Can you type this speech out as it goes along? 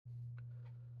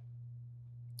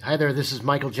Hi there, this is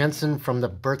Michael Jensen from the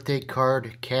Birthday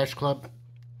Card Cash Club.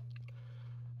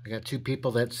 I got two people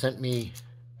that sent me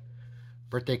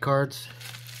birthday cards.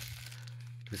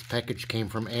 This package came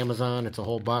from Amazon. It's a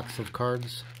whole box of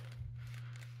cards.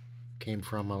 Came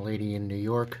from a lady in New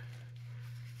York.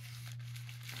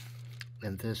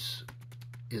 And this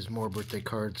is more birthday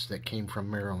cards that came from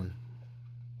Maryland.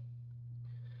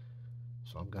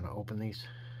 So I'm going to open these.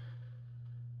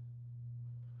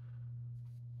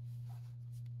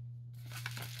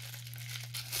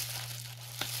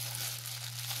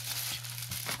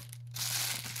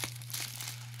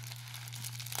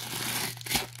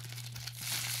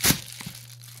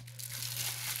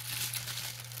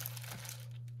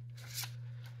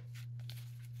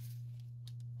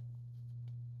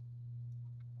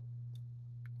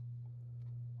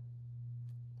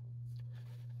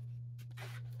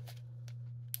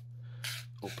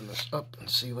 Open this up and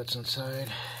see what's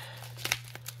inside.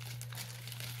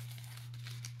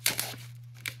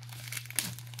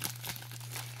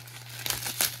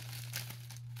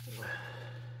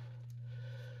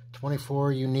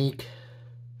 "24 unique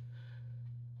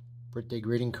birthday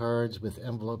greeting cards with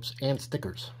envelopes and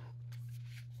stickers."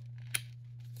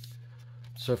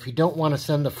 So if you don't want to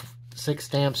send the 6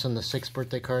 stamps and the 6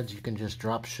 birthday cards, you can just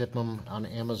drop ship them on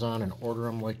Amazon and order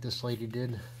them like this lady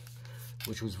did,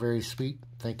 which was very sweet.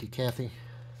 Thank you, Kathy.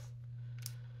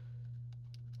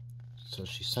 So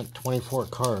she sent 24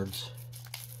 cards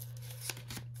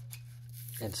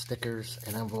and stickers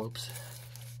and envelopes.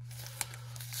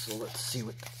 So let's see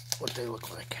what they look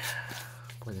like.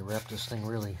 Boy, they wrapped this thing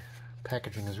really,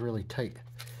 packaging is really tight.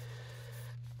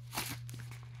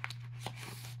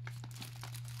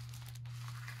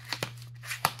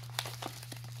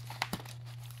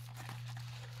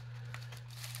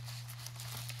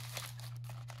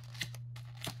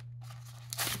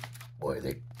 Boy,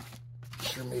 they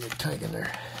sure made it tight in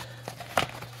there.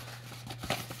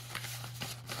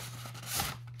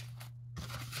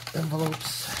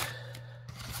 Envelopes.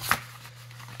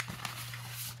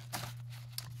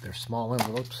 They're small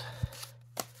envelopes.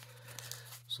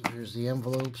 So here's the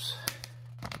envelopes.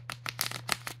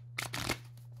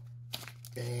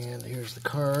 And here's the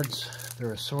cards.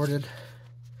 They're assorted.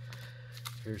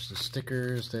 Here's the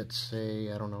stickers that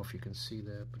say, I don't know if you can see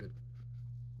that, but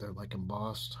they're like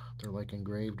embossed. They're like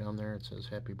engraved on there. It says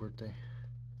happy birthday.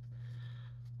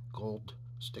 Gold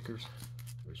stickers.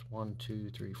 There's 1, 2,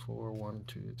 3, 4, 1,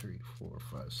 2, 3, 4,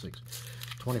 5, 6.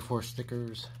 24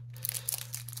 stickers.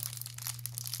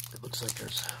 It looks like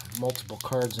there's multiple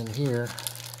cards in here.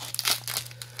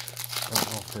 I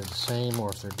don't know if they're the same or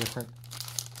if they're different.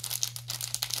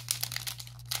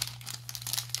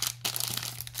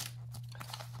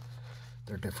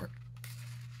 They're different.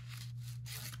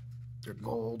 They're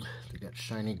gold. They got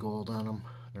shiny gold on them.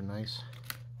 They're nice.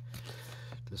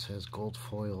 This has gold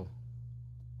foil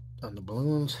on the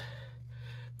balloons.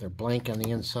 They're blank on the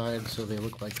inside, so they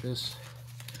look like this.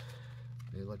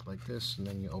 They look like this, and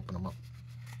then you open them up.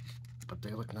 But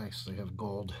they look nice. They have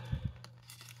gold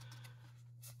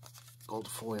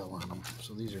foil on them.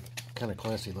 So these are kind of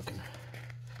classy looking.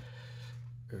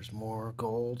 There's more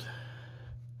gold.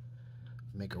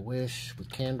 Make a wish with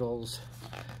candles.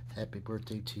 Happy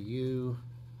birthday to you.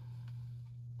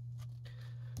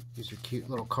 These are cute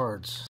little cards.